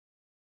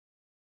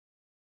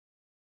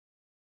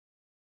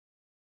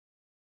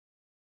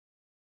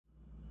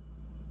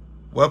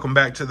Welcome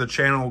back to the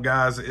channel,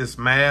 guys. It's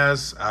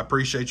Mazz. I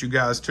appreciate you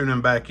guys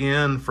tuning back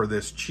in for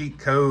this cheat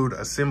code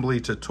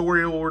assembly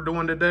tutorial we're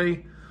doing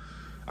today.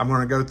 I'm going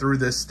to go through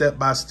this step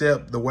by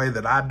step the way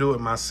that I do it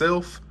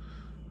myself.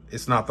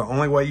 It's not the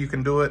only way you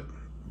can do it,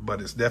 but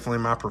it's definitely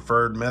my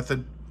preferred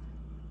method.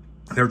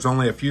 There's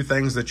only a few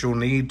things that you'll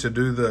need to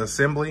do the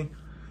assembly.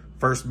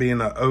 First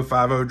being a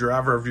 050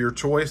 driver of your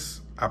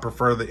choice. I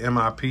prefer the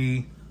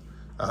MIP.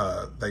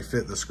 They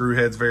fit the screw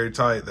heads very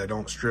tight. They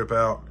don't strip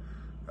out.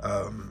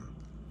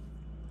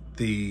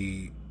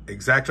 The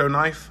X-Acto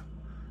knife,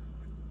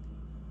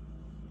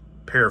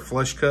 pair of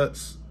flush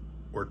cuts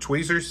or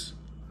tweezers.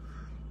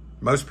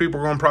 Most people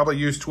are going to probably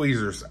use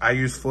tweezers. I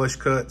use flush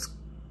cuts.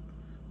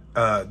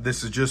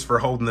 This is just for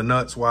holding the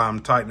nuts while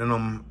I'm tightening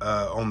them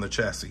on the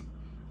chassis.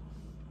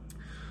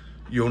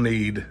 You'll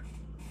need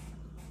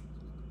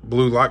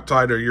blue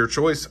Loctite of your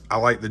choice. I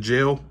like the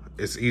gel.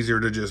 It's easier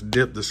to just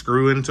dip the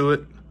screw into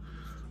it.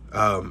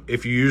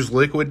 If you use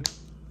liquid,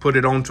 put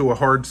it onto a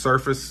hard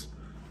surface.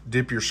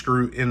 Dip your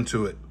screw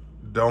into it.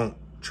 Don't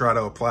try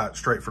to apply it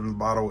straight from the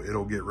bottle.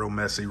 It'll get real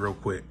messy real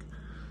quick.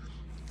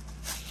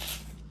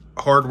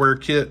 Hardware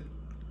kit.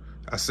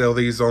 I sell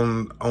these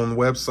on the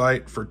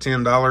website for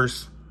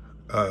 $10.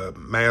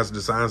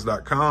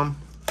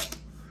 mazzdesigns.com.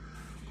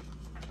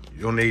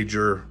 You'll need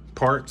your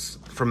parts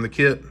from the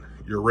kit.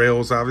 Your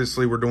rails,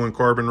 obviously we're doing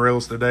carbon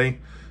rails today,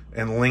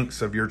 and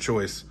links of your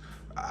choice.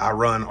 I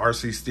run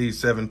RCST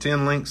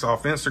 710 links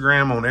off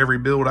Instagram on every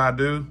build I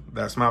do.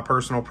 That's my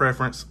personal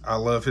preference. I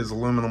love his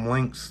aluminum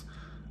links.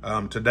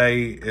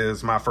 Today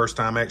is my first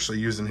time actually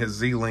using his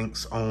Z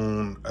links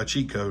on a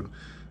cheat code.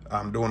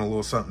 I'm doing a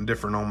little something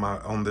different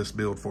on this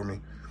build for me.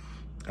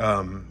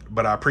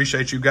 But I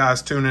appreciate you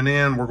guys tuning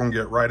in. We're gonna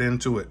get right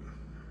into it.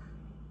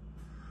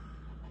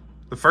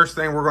 The first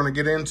thing we're gonna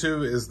get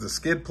into is the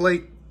skid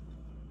plate.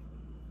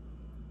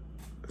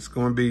 It's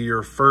going to be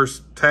your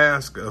first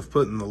task of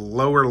putting the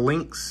lower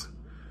links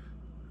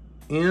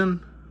in.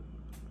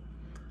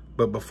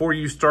 But before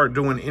you start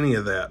doing any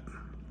of that,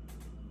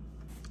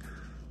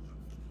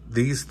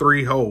 these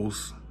 3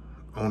 holes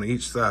on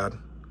each side,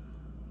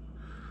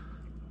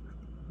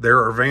 there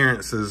are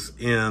variances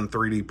in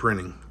 3D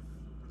printing.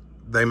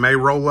 They may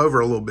roll over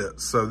a little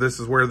bit. So this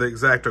is where the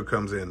X-Acto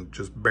comes in.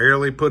 Just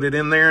barely put it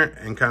in there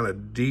and kind of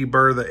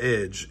deburr the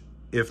edge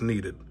if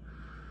needed.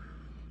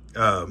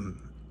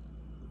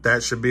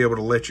 That should be able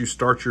to let you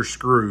start your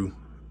screw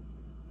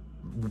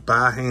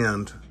by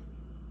hand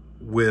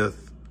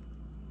with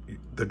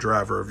the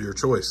driver of your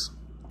choice.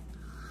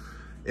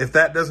 If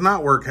that does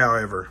not work,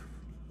 however,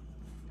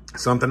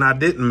 something I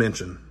didn't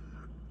mention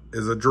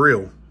is a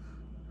drill.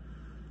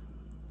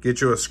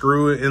 Get you a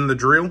screw in the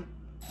drill.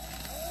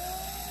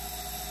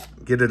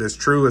 Get it as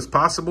true as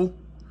possible.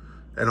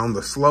 And on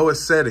the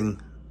slowest setting,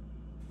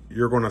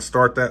 you're going to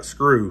start that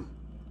screw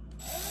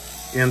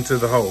into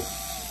the hole.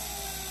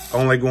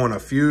 Only going a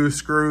few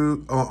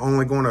threads,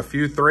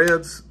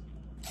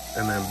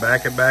 and then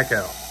back it back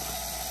out.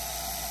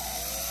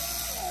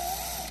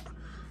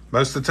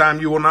 Most of the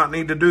time you will not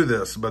need to do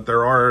this, but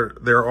there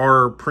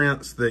are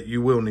prints that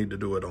you will need to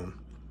do it on.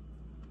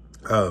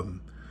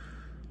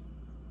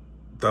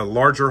 The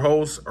larger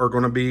holes are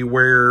going to be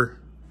where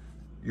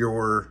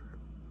your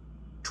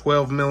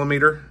 12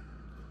 millimeter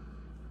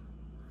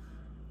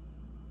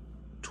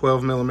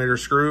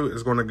screw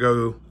is going to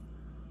go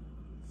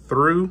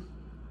through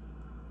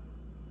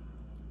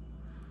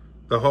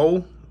the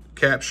hole,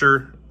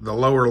 capture the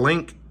lower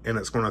link, and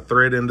it's going to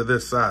thread into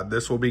this side.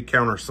 This will be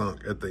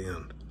countersunk at the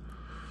end.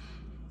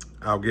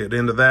 I'll get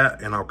into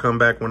that and I'll come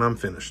back when I'm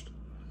finished.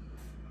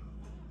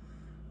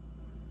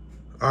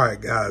 All right,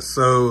 guys,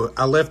 so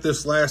I left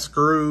this last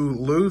screw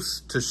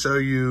loose to show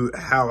you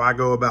how I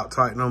go about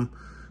tightening them.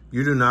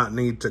 You do not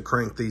need to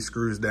crank these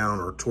screws down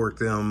or torque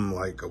them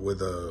like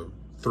with a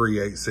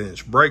 3/8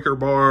 inch breaker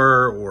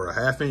bar or a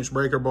 1/2 inch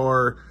breaker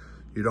bar.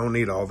 You don't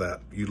need all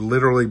that. You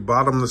literally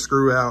bottom the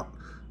screw out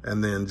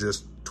and then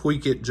just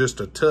tweak it just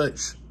a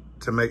touch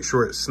to make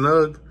sure it's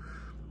snug.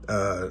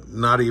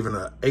 Not even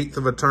 1/8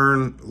 of a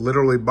turn,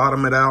 literally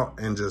bottom it out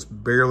and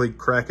just barely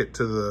crack it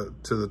to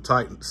the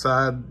tight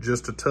side,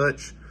 just a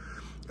touch.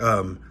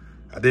 I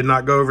did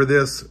not go over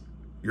this.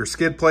 Your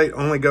skid plate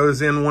only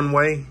goes in one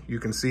way. You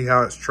can see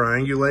how it's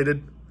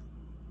triangulated.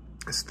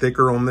 It's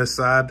thicker on this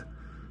side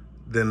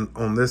than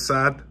on this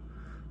side.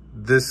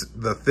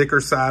 The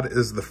thicker side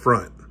is the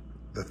front.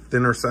 The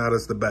thinner side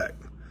is the back.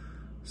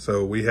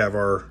 So we have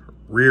our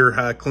rear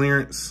high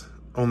clearance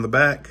on the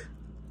back,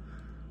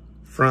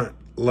 front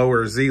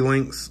lower Z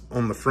links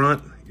on the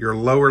front. Your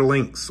lower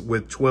links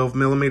with 12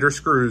 millimeter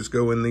screws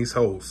go in these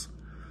holes.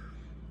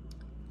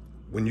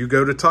 When you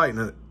go to tighten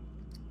it,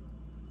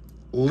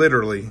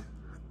 literally,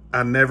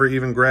 I never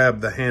even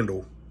grab the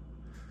handle.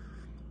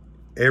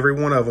 Every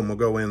one of them will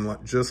go in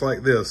just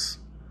like this.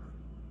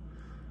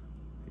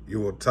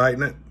 You will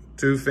tighten it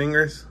 2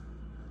 fingers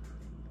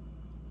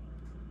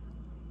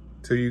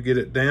till you get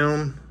it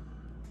down.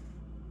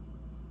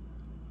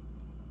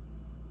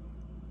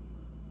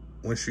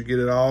 Once you get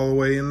it all the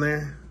way in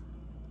there,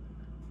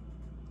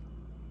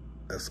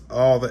 That's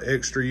all the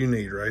extra you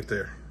need right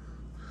there.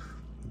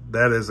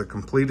 That is a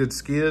completed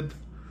skid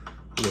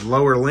with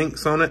lower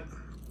links on it.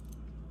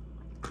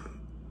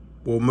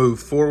 We'll move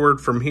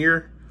forward from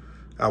here.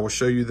 I will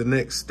show you the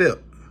next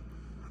step.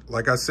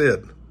 Like I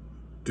said,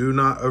 do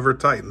not over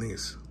tighten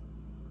these.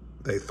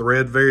 They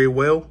thread very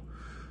well,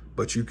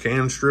 but you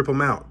can strip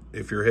them out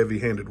if you're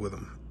heavy-handed with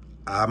them.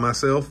 I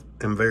myself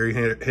am very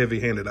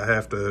heavy-handed. I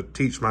have to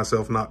teach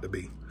myself not to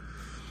be.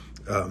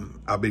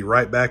 I'll be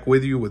right back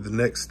with you with the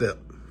next step.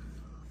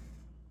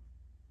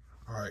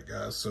 All right,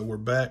 guys, so we're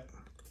back.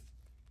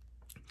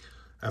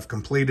 I've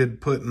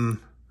completed putting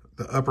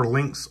the upper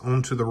links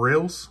onto the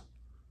rails.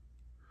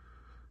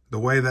 The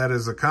way that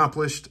is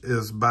accomplished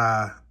is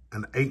by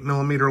an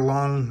 8mm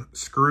long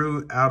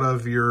screw out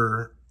of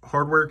your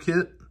hardware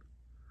kit,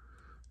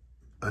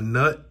 a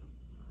nut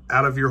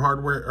out of your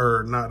hardware,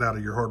 or not out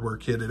of your hardware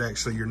kit. It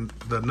actually,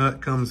 the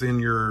nut comes in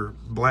your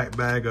black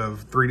bag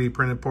of 3D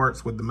printed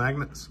parts with the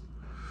magnets.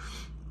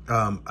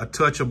 A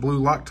touch of blue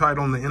Loctite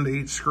on the end of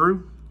each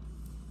screw.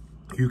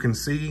 You can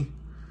see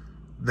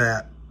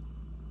that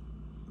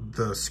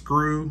the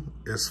screw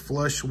is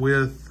flush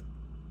with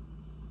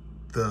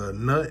the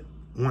nut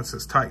once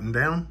it's tightened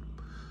down.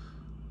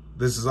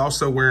 This is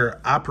also where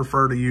I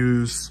prefer to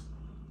use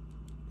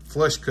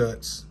flush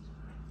cuts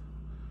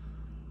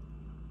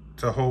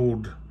to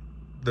hold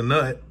the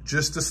nut,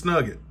 just to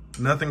snug it.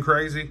 Nothing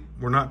crazy.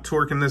 We're not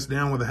torquing this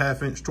down with a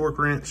 1/2" torque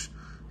wrench.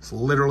 It's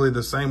literally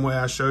the same way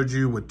I showed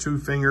you with 2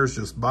 fingers.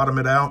 Just bottom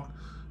it out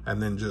and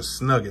then just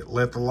snug it.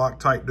 Let the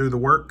Loctite do the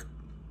work.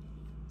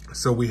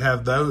 So we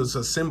have those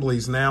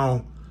assemblies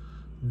now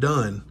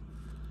done.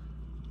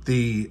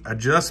 The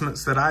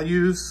adjustments that I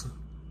use,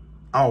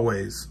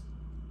 always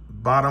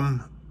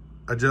bottom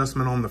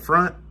adjustment on the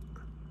front,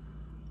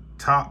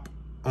 top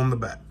on the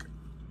back.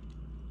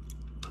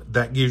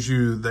 That gives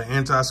you the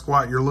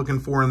anti-squat you're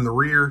looking for in the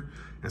rear.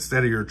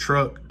 Instead of your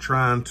truck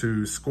trying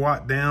to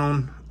squat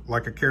down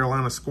like a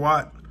Carolina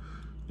squat,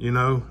 you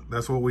know,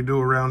 that's what we do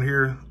around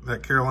here,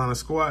 that Carolina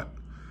squat.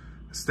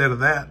 Instead of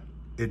that,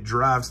 it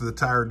drives the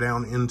tire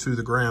down into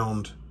the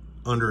ground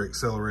under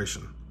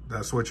acceleration.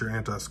 That's what your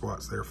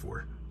anti-squat's there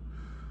for.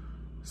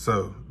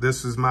 So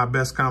this is my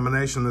best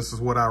combination. This is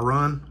what I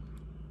run.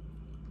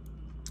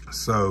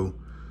 So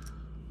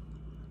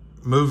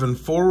moving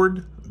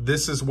forward,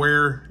 this is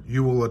where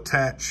you will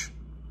attach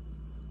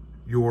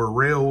your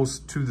rails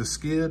to the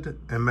skid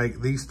and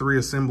make these 3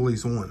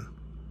 assemblies one.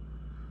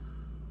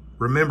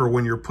 Remember,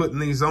 when you're putting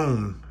these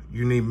on,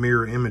 you need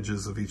mirror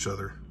images of each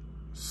other.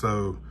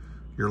 So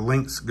your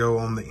links go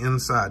on the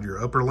inside, your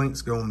upper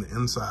links go on the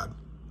inside.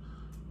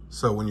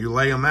 So when you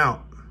lay them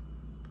out,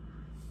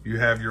 you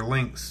have your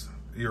links,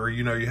 you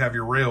have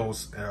your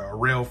rails, a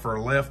rail for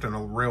a left and a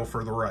rail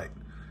for the right.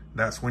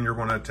 That's when you're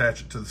going to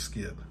attach it to the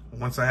skid.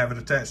 Once I have it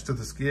attached to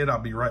the skid, I'll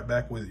be right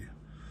back with you.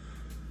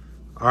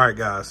 All right,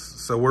 guys,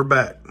 so we're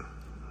back.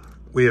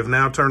 We have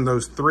now turned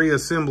those 3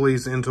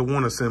 assemblies into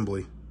one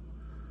assembly.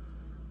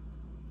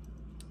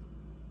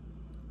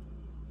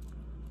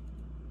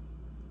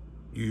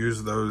 You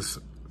use those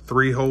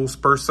 3 holes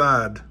per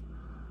side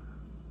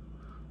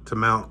to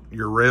mount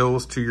your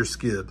rails to your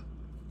skid.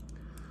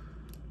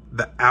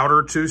 The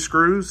outer 2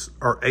 screws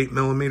are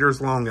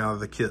 8mm long out of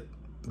the kit.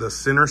 The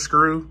center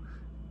screw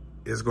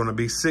is going to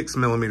be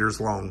 6mm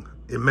long.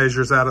 It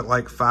measures out at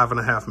like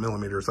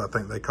 5.5mm. I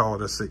think they call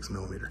it a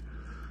 6mm.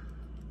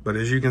 But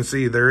as you can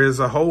see, there is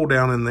a hole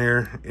down in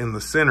there in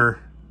the center.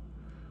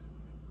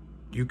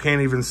 You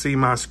can't even see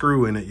my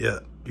screw in it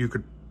yet. You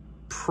could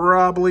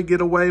probably get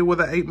away with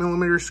an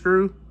 8mm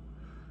screw,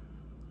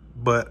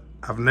 but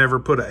I've never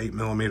put an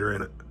 8mm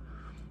in it.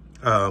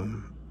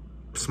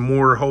 It's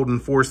more holding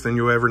force than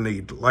you'll ever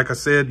need. Like I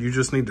said, you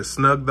just need to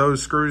snug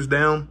those screws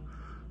down.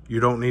 You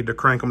don't need to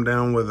crank them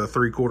down with a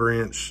 3/4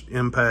 inch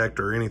impact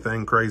or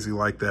anything crazy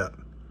like that.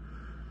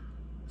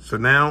 So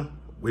now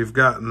we've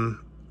gotten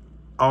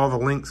all the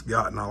links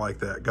gotten. I like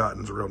that.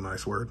 Gotten's a real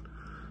nice word.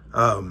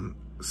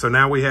 So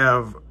now we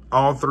have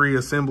all 3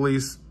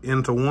 assemblies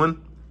into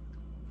one.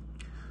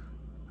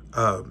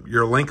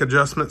 Your link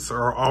adjustments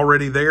are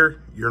already there.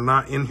 You're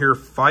not in here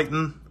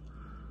fighting.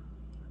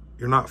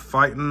 You're not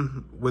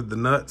fighting with the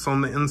nuts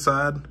on the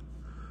inside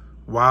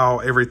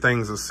while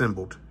everything's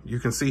assembled. You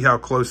can see how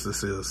close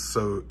this is.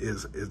 So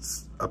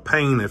it's a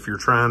pain if you're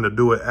trying to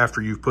do it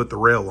after you've put the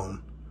rail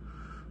on.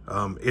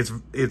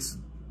 It's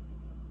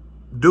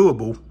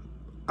doable.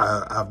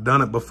 I've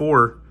done it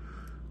before,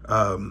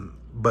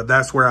 but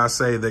that's where I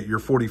say that your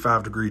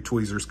 45-degree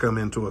tweezers come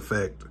into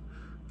effect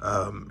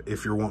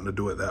if you're wanting to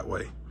do it that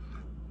way.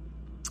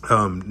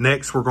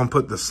 Next, we're going to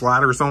put the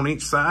sliders on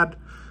each side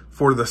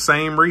for the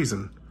same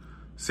reason.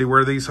 See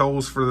where these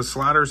holes for the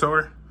sliders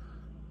are?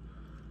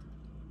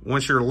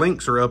 Once your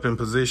links are up in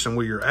position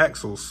with your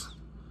axles,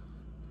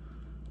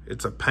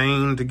 it's a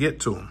pain to get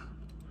to them.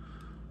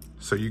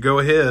 So you go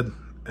ahead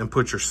and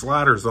put your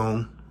sliders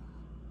on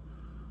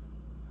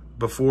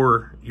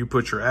before you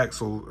put your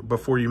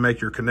before you make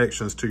your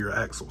connections to your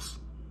axles.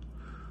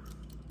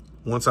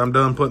 Once I'm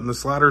done putting the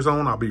sliders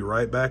on, I'll be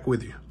right back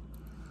with you.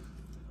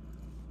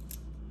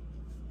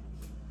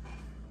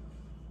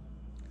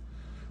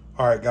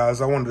 All right, guys,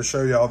 I wanted to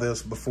show y'all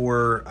this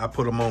before I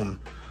put them on.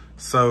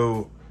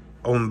 So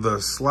on the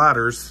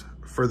sliders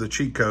for the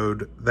cheat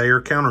code, they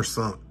are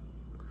countersunk.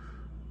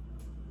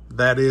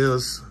 That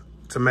is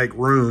to make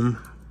room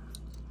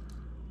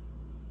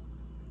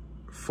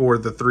for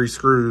the 3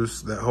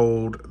 screws that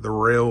hold the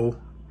rail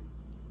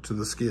to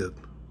the skid.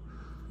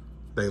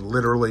 They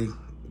literally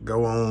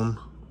go on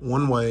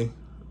one way,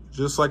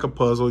 just like a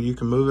puzzle. You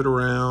can move it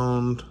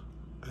around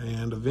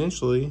and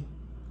eventually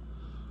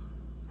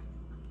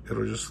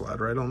it'll just slide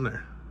right on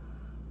there.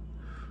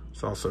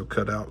 It's also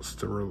cutouts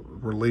to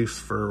reliefs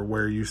for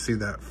where you see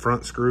that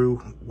front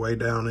screw way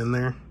down in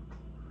there.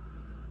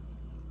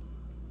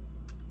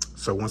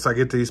 So once I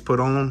get these put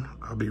on,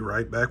 I'll be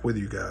right back with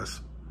you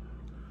guys.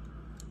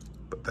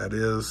 But that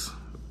is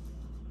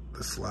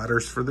the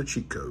sliders for the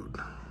cheat code.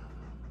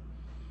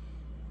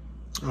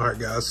 All right,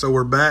 guys, so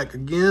we're back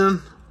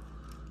again.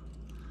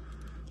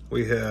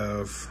 We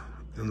have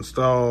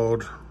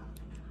installed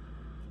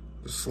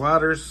the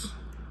sliders.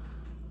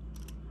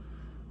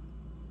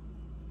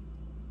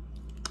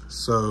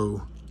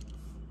 So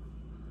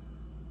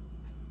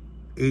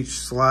each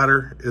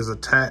slider is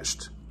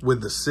attached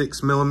with the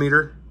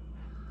 6mm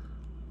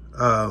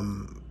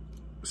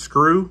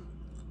screw,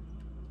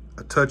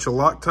 a touch of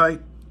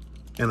Loctite,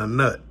 and a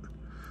nut.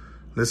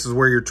 This is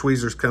where your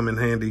tweezers come in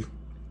handy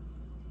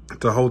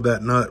to hold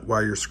that nut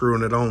while you're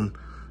screwing it on.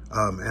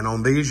 And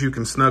on these, you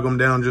can snug them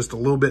down just a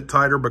little bit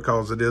tighter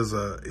because it is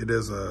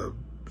a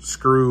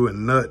screw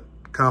and nut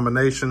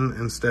combination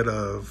instead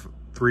of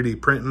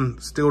 3D printing.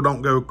 Still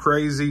don't go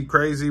crazy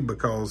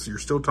because you're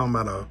still talking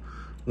about a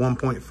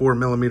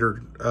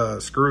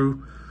 1.4mm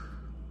screw.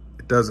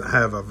 It doesn't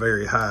have a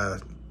very high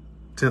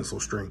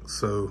tensile strength,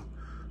 so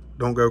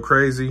don't go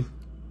crazy.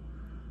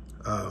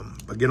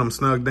 But get them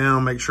snugged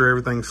down, make sure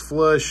everything's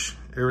flush,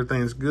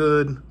 everything's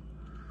good.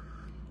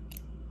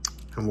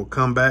 And we'll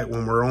come back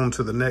when we're on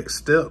to the next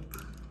step.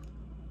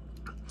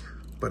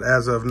 But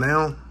as of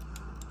now,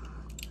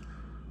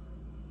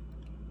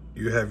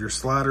 you have your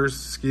sliders,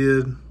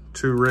 skid,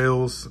 2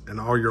 rails,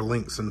 and all your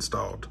links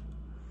installed.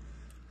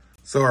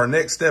 So our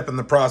next step in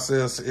the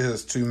process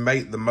is to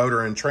mate the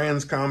motor and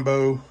trans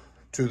combo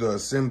to the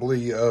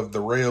assembly of the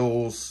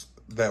rails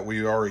that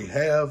we already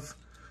have.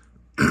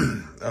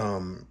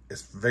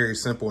 It's very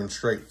simple and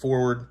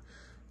straightforward.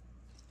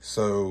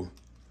 So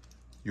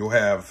you'll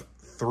have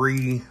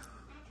 3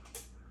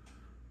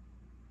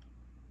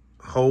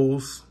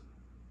 holes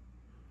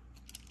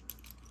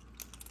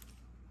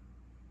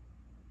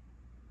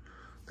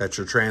that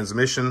your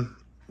transmission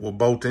will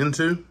bolt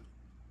into.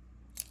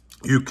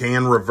 You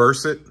can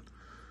reverse it.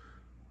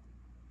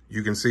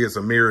 You can see it's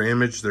a mirror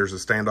image. There's a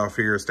standoff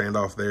here, a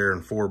standoff there,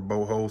 and 4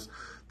 bolt holes.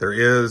 There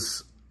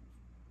is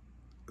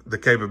the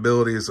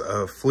capabilities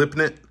of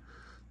flipping it.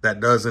 That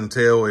does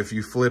entail, if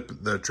you flip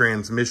the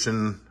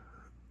transmission,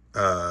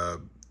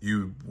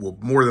 you will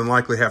more than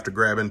likely have to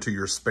grab into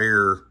your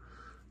spare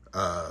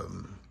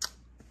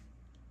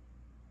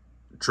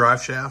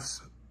drive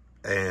shafts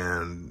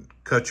and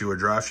cut you a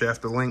drive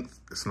shaft to length.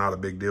 It's not a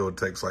big deal. It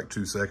takes like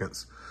 2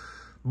 seconds.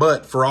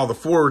 But for all the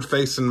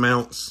forward-facing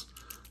mounts,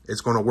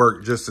 it's going to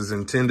work just as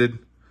intended.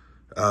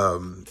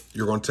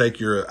 You're going to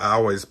take I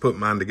always put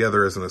mine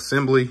together as an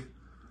assembly.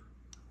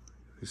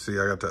 You see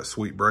I got that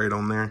sweet braid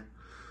on there.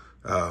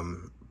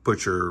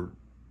 Put your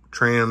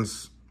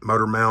trans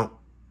motor mount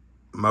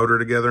motor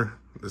together.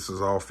 This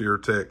is all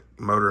FureTech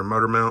motor and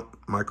motor mount,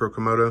 micro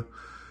Komodo.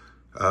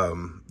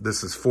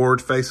 This is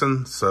forward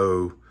facing,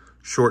 so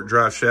short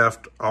drive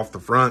shaft off the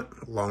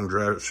front, long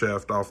drive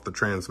shaft off the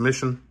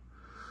transmission.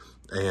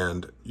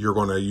 And you're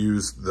going to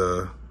use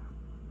the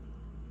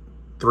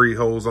 3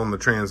 holes on the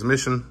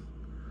transmission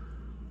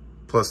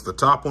plus the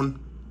top one.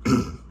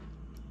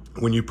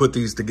 When you put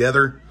these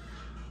together,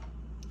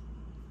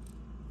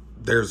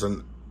 there's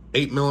an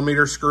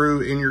 8mm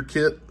screw in your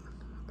kit,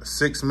 a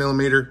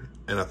 6mm,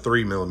 and a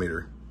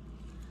 3mm.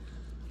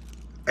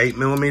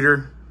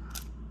 8mm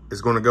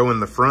is going to go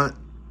in the front,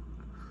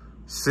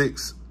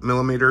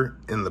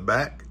 6mm in the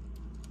back,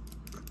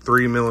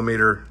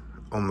 3mm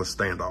on the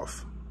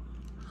standoff.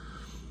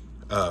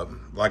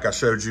 Like I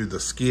showed you, the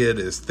skid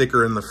is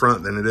thicker in the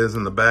front than it is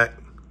in the back.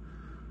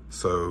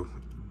 So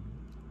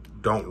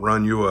don't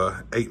run you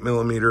a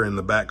 8mm in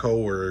the back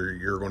hole or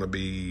you're going to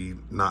be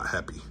not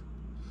happy.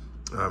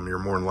 You're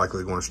more than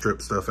likely going to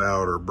strip stuff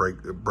out or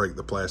break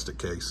the plastic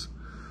case.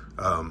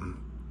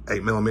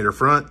 8mm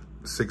front,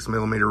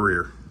 6mm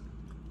rear.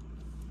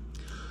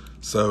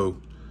 So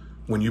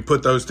when you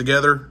put those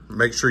together,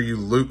 make sure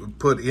you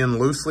put in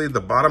loosely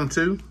the bottom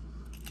 2.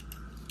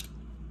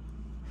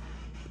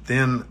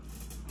 Then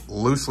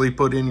loosely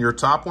put in your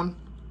top one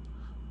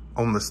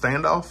on the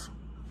standoff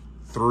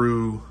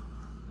through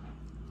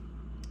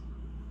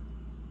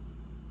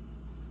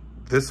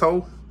this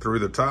hole, through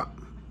the top.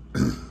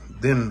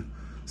 Then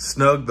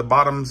snug the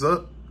bottoms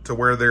up to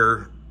where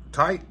they're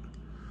tight,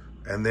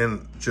 and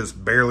then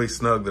just barely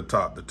snug the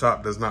top. The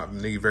top does not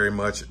need very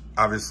much.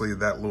 Obviously,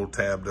 that little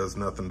tab does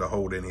nothing to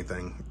hold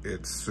anything.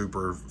 It's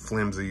super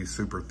flimsy,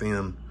 super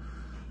thin.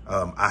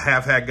 I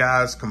have had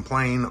guys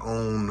complain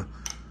on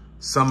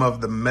some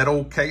of the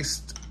metal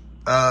cased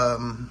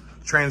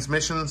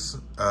transmissions,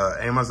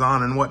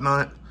 Amazon and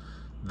whatnot,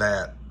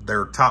 that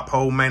their top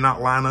hole may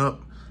not line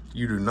up.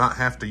 You do not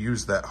have to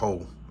use that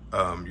hole.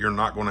 You're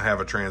not going to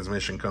have a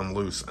transmission come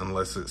loose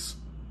unless it's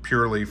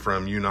purely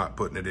from you not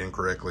putting it in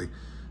correctly.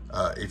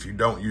 If you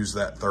don't use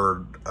that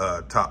third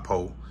top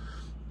hole.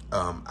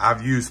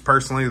 I've used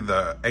personally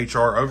the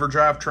HR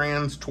overdrive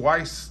trans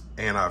twice,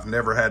 and I've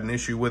never had an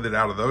issue with it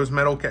out of those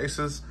metal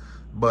cases,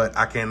 but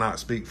I cannot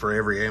speak for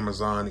every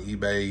Amazon,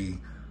 eBay,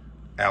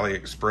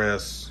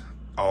 AliExpress,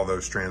 all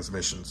those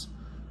transmissions,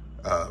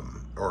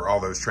 or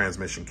all those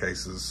transmission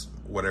cases,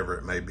 whatever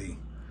it may be.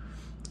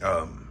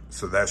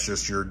 So that's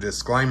just your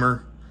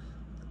disclaimer.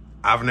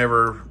 I've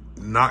never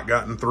not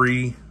gotten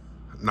three,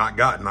 not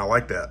gotten, I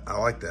like that. I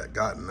like that,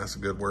 gotten, that's a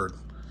good word.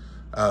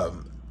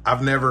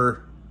 I've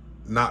never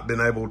not been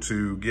able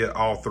to get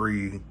all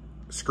three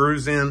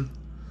screws in.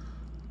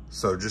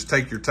 So just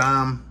take your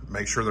time,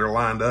 make sure they're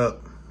lined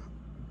up,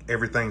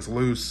 everything's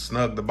loose,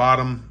 snug the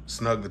bottom,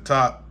 snug the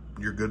top,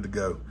 you're good to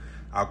go.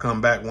 I'll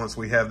come back once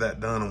we have that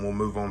done and we'll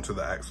move on to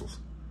the axles.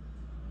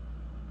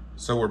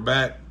 So we're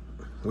back.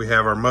 We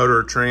have our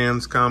motor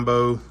trans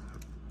combo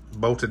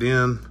bolted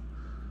in.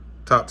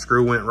 Top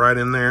screw went right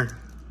in there.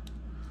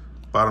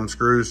 Bottom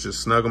screws,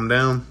 just snug them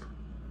down.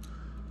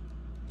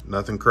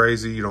 Nothing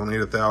crazy. You don't need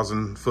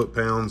 1,000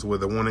 foot-pounds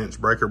with a 1-inch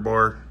breaker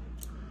bar.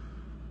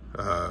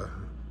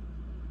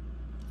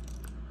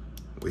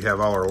 We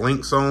have all our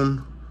links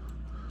on.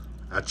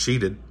 I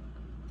cheated.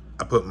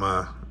 I put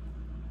my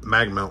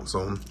mag mounts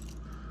on.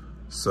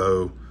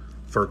 So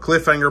for a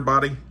cliffhanger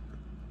body,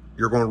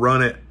 you're going to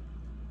run it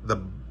the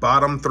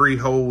bottom 3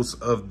 holes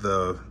of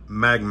the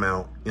mag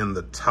mount in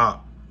the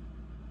top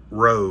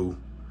row.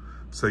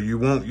 So you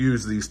won't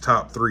use these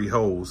top 3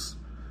 holes.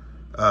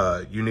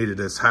 You need it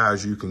as high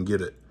as you can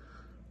get it.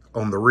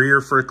 On the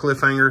rear for a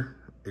cliffhanger,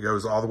 it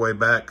goes all the way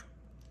back,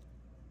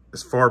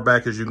 as far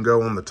back as you can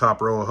go on the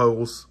top row of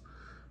holes.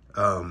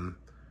 I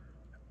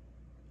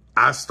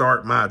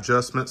start my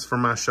adjustments for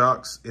my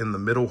shocks in the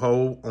middle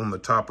hole on the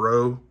top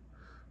row.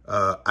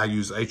 I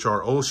use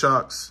HR oil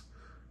shocks.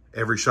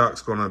 Every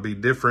shock's gonna be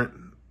different,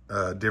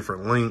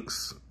 different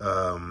lengths.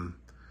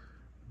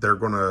 They're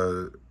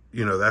gonna,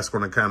 you know, that's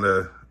gonna kind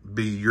of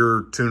be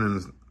your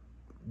tuning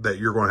that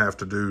you're gonna have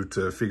to do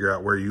to figure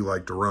out where you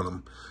like to run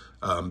them.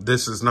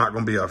 This is not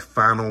gonna be a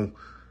final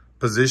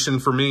position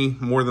for me,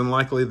 more than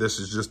likely. This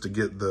is just to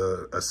get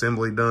the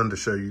assembly done to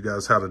show you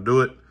guys how to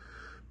do it.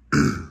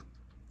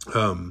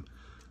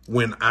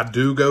 When I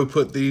do go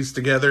put these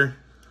together,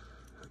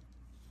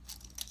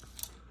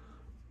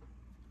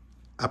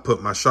 I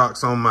put my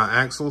shocks on my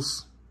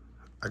axles.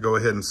 I go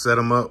ahead and set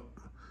them up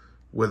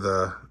with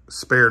a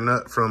spare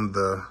nut from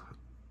the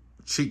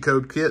cheat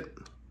code kit.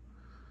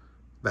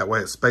 That way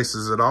it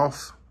spaces it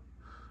off.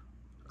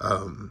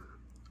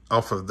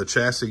 Off of the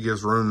chassis,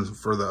 gives room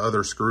for the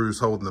other screws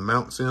holding the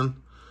mounts in.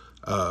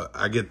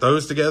 I get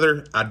those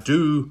together. I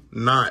do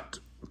not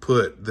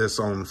put this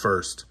on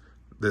first.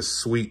 This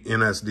sweet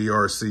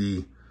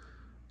NSDRC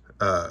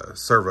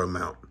servo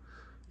mount.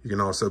 You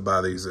can also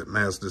buy these at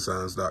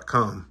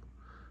mazzdesigns.com.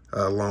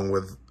 Along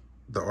with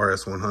the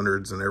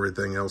RS100s and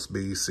everything else,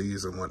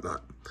 BECs and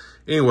whatnot.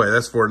 Anyway,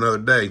 that's for another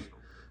day.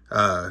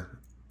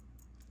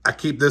 I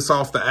keep this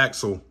off the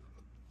axle,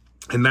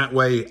 and that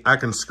way I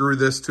can screw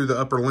this to the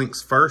upper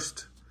links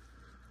first.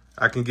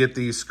 I can get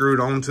these screwed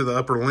onto the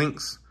upper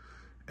links,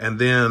 and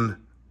then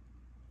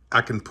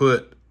I can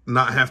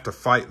not have to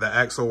fight the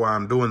axle while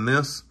I'm doing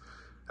this.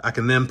 I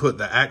can then put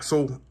the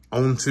axle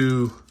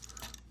onto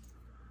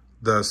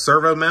the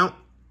servo mount.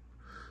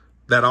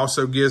 That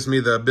also gives me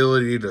the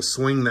ability to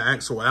swing the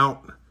axle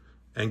out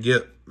and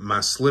get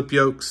my slip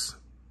yokes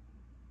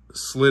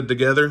slid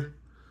together,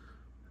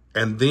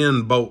 and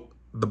then bolt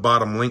the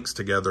bottom links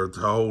together to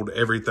hold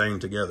everything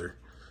together,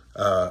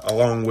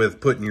 along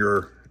with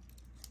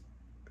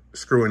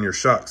screwing your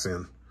shocks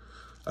in.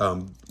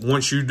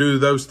 Once you do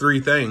those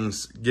 3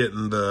 things,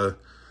 getting the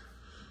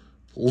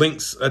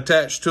links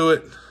attached to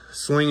it,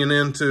 swinging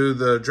into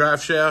the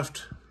drive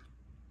shaft,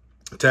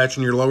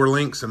 attaching your lower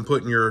links and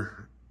putting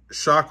your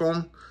shock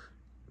on,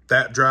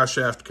 that drive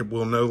shaft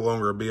will no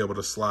longer be able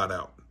to slide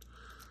out.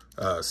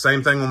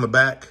 Same thing on the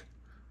back.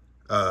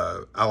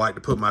 I like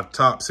to put my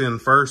tops in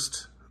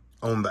first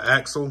on the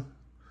axle,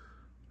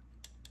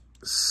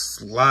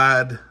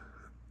 slide,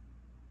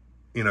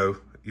 you know,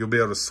 you'll be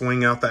able to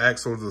swing out the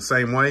axle the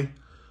same way,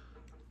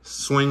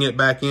 swing it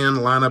back in,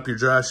 line up your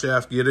drive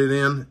shaft, get it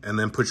in, and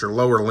then put your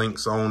lower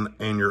links on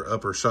and your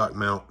upper shock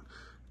mount,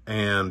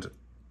 and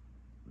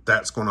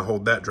that's going to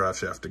hold that drive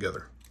shaft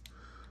together.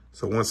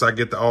 So once I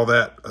get all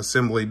that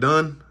assembly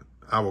done,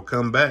 I will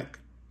come back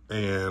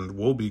and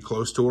we'll be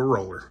close to a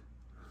roller.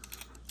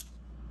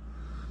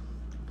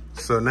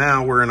 So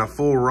now we're in a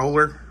full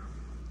roller.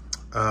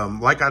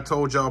 Like I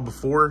told y'all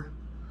before,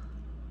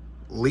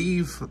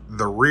 leave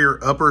the rear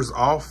uppers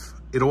off.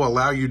 It'll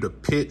allow you to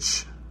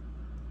pitch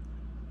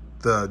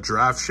the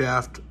drive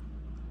shaft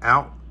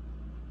out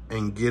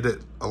and get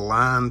it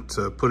aligned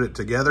to put it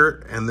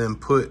together, and then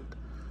put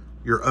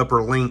your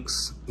upper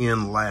links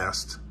in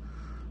last.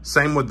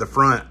 Same with the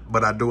front,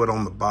 but I do it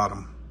on the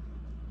bottom.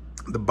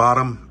 The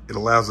bottom, it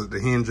allows it to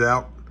hinge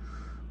out.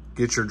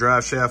 Get your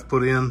drive shaft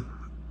put in,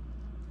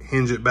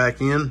 hinge it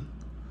back in,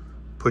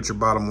 put your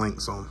bottom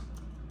links on.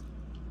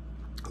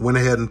 Went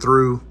ahead and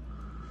threw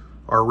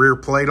our rear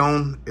plate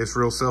on. It's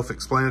real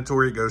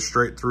self-explanatory. It goes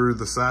straight through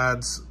the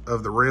sides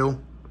of the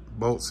rail,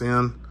 bolts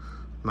in,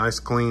 nice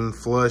clean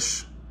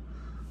flush,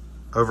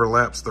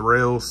 overlaps the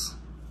rails.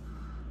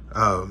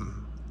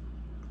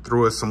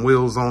 Threw us some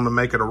wheels on to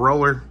make it a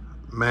roller.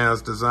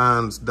 Mazz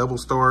designs double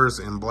stars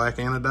in black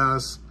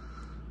anodized.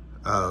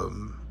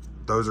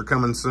 Those are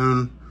coming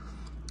soon.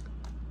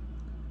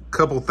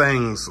 Couple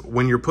things,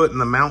 when you're putting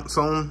the mounts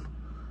on,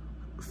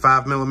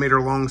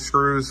 5mm long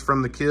screws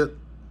from the kit,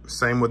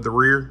 same with the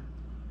rear.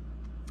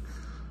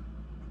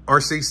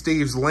 RC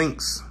Steve's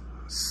links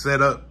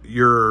set up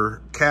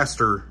your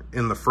caster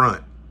in the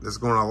front. That's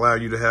going to allow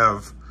you to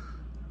have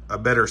a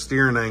better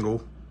steering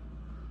angle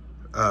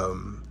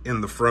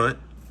in the front.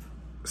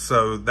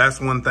 So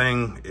that's one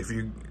thing. If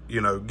you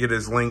get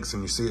his links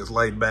and you see it's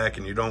laid back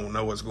and you don't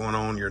know what's going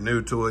on, you're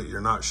new to it,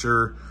 you're not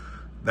sure,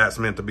 that's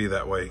meant to be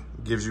that way.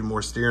 Gives you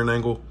more steering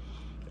angle.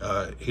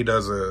 He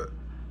does a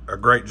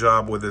great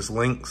job with his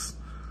links.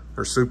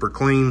 They're super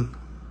clean.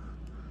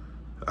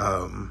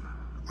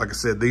 Like I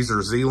said, these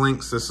are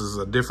Z-links. This is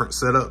a different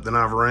setup than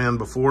I've ran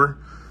before.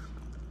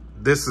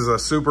 This is a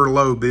super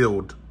low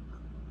build.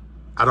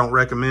 I don't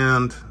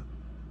recommend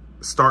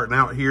starting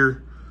out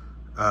here.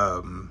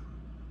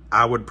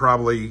 I would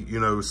probably,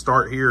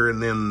 start here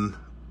and then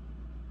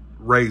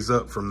raise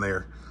up from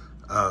there.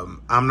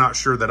 I'm not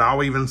sure that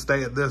I'll even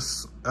stay at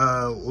this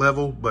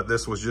level, but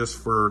this was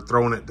just for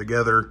throwing it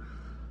together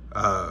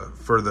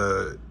for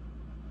the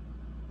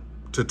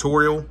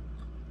tutorial.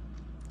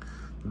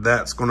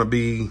 That's going to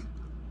be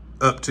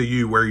up to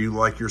you where you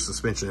like your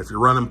suspension. If you're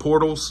running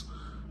portals,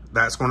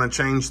 that's going to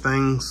change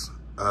things.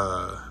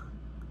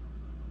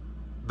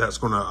 That's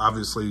going to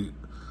obviously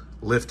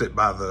lift it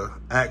by the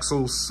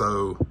axles,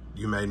 so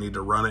you may need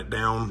to run it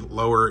down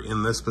lower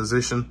in this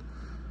position.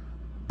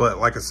 But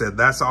like I said,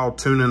 that's all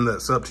tuning.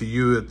 That's up to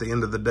you at the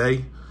end of the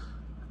day.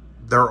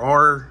 There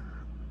are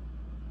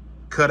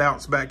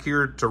cutouts back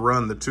here to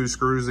run the 2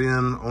 screws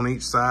in on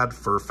each side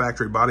for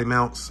factory body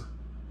mounts.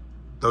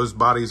 Those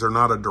bodies are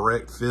not a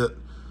direct fit.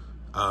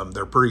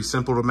 They're pretty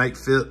simple to make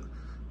fit,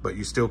 but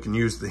you still can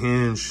use the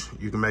hinge.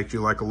 You can make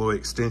you like a little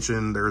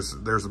extension. There's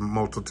a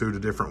multitude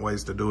of different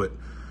ways to do it.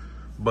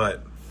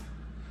 But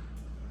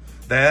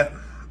that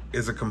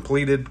is a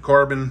completed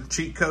carbon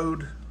cheat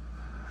code,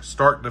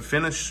 start to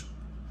finish.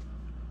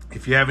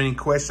 If you have any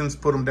questions,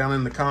 put them down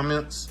in the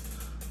comments.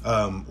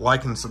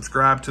 Like and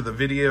subscribe to the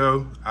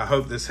video. I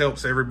hope this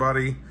helps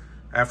everybody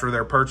after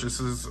their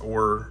purchases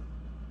or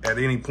at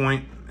any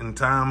point in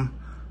time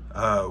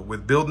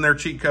with building their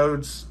cheat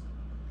codes.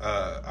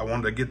 I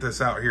wanted to get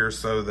this out here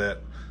so that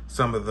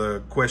some of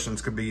the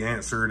questions could be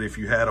answered. If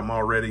you had them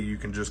already, you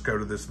can just go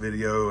to this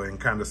video and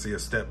kind of see a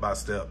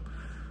step-by-step.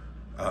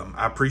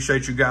 I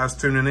appreciate you guys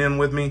tuning in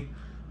with me.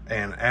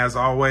 And as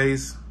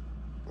always,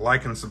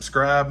 like and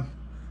subscribe.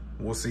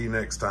 We'll see you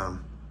next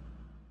time.